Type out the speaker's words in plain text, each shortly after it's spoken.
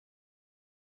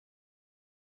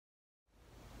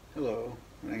Hello,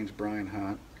 my name's Brian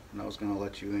Hunt, and I was going to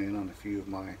let you in on a few of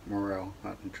my Morel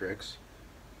hunting tricks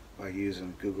by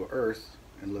using Google Earth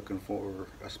and looking for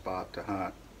a spot to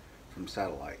hunt from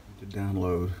satellite. To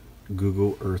download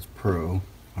Google Earth Pro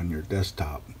on your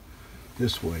desktop.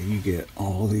 This way you get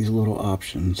all these little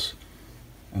options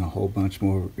and a whole bunch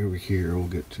more over here we'll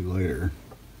get to later.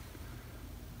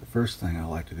 The first thing I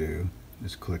like to do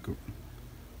is click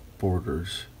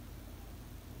borders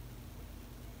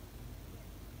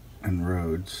and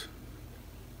roads.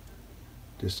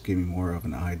 Just to give me more of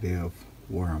an idea of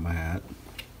where I'm at.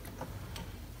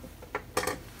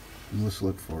 And let's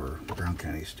look for Brown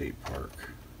County State Park.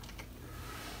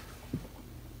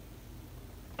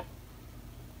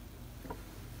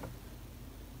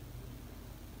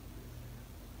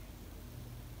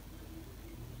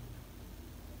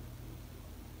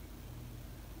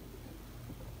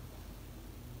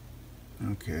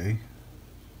 Okay,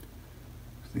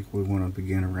 I think we want to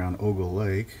begin around Ogle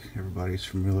Lake. Everybody's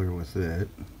familiar with it.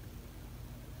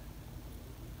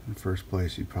 The first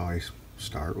place you'd probably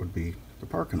start would be the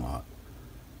parking lot.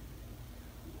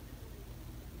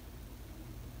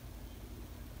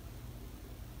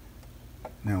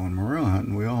 Now in morel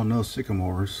hunting, we all know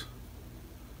sycamores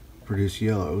produce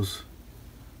yellows,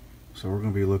 so we're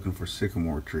going to be looking for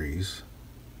sycamore trees.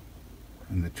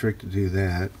 And the trick to do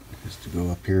that is to go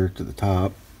up here to the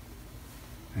top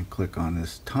and click on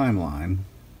this timeline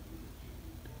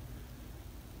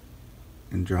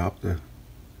and drop the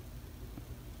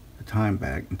time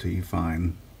back until you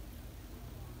find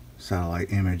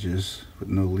satellite images with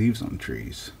no leaves on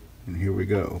trees. And here we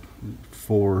go,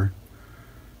 for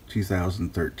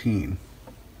 2013.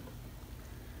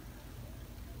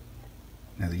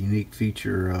 Now the unique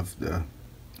feature of the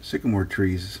sycamore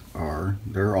trees are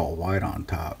they're all white on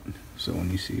top, so when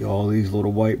you see all these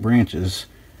little white branches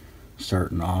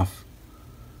starting off,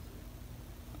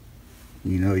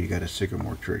 you know you got a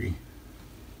sycamore tree.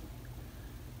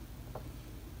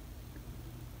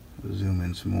 I'll zoom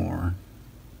in some more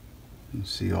and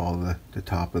see all the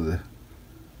top of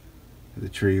the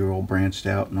tree are all branched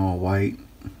out and all white.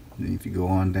 And then if you go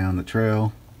on down the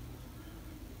trail,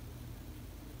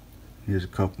 here's a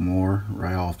couple more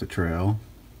right off the trail.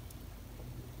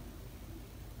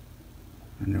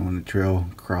 And then when the trail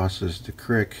crosses the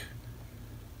creek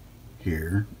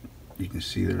here, you can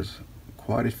see there's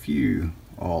quite a few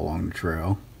all along the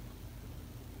trail.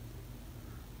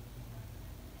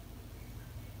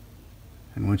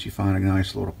 And once you find a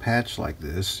nice little patch like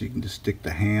this, you can just stick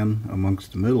the hand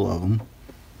amongst the middle of them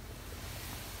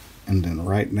and then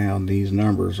write down these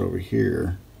numbers over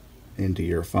here into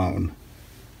your phone,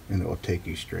 and it will take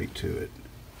you straight to it.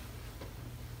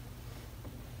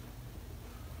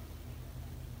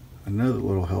 Another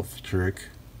little helpful trick,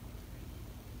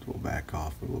 we'll back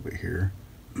off a little bit here,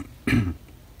 is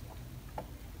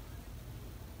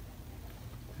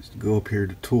to go up here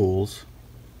to Tools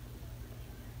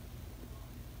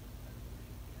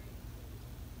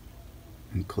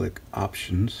and click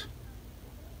Options,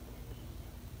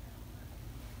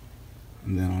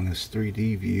 and then on this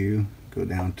 3D view go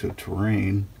down to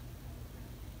Terrain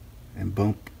and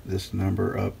bump this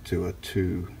number up to a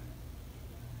 2.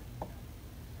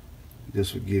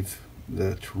 This would give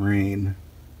the terrain,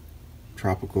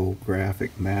 tropical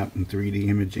graphic map, and 3D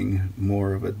imaging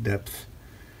more of a depth,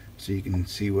 so you can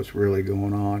see what's really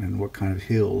going on and what kind of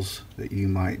hills that you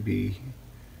might be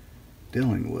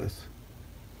dealing with.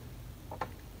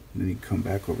 And then you come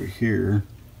back over here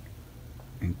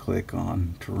and click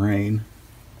on Terrain.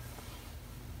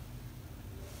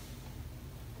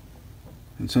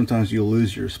 And sometimes you'll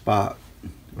lose your spot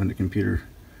when the computer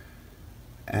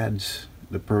adds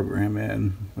the program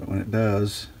in, but when it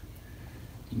does,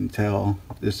 you can tell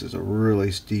this is a really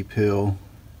steep hill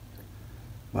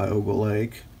by Ogle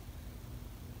Lake.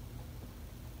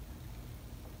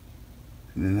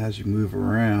 And then as you move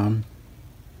around,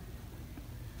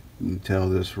 you can tell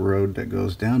this road that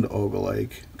goes down to Ogle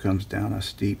Lake comes down a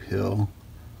steep hill.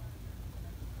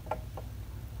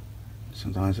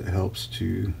 Sometimes it helps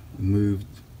to move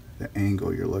the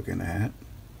angle you're looking at,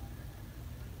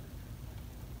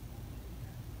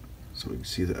 so we can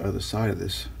see the other side of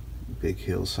this big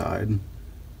hillside.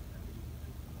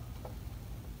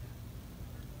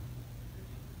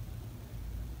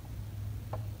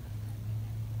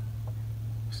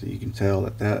 So you can tell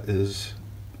that that is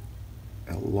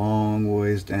a long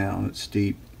ways down. It's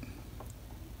steep.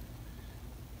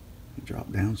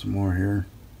 Drop down some more here.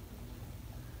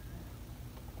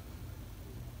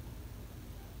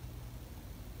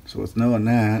 So with knowing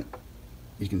that,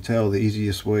 you can tell the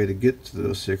easiest way to get to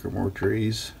those sycamore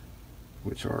trees,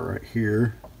 which are right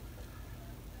here,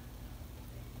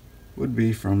 would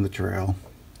be from the trail,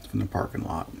 from the parking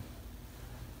lot.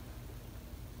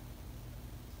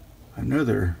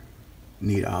 Another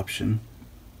neat option,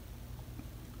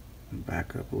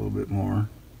 back up a little bit more,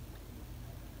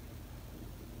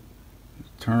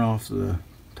 turn off the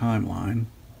timeline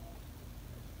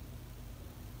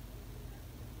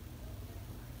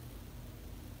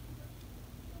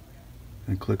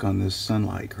and click on this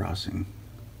sunlight crossing.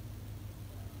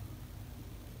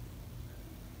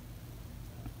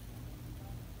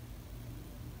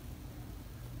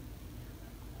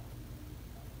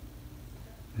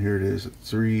 Here it is at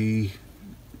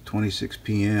 3:26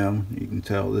 p.m. You can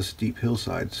tell this steep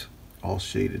hillside's all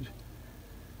shaded.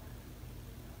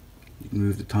 You can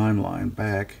move the timeline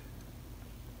back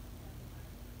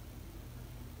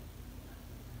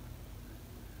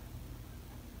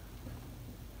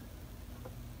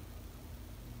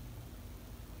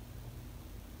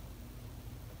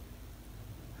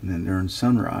and then during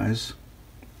sunrise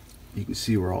you can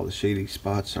see where all the shady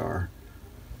spots are.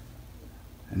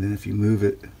 And then if you move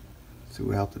it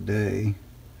throughout the day,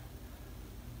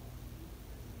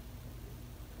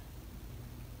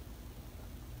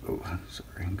 oh,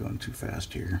 sorry, I'm going too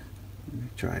fast here. Let me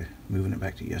try moving it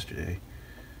back to yesterday.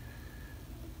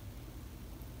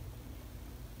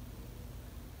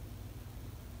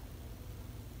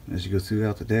 As you go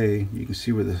throughout the day, you can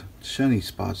see where the shiny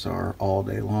spots are all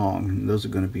day long, and those are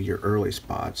going to be your early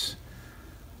spots.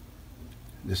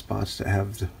 The spots that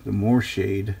have the more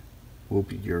shade will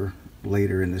be your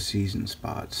later in the season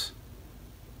spots.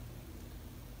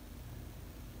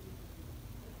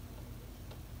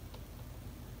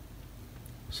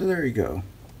 So there you go.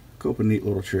 A couple neat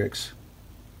little tricks.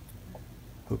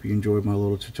 Hope you enjoyed my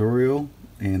little tutorial,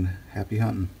 and happy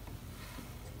hunting.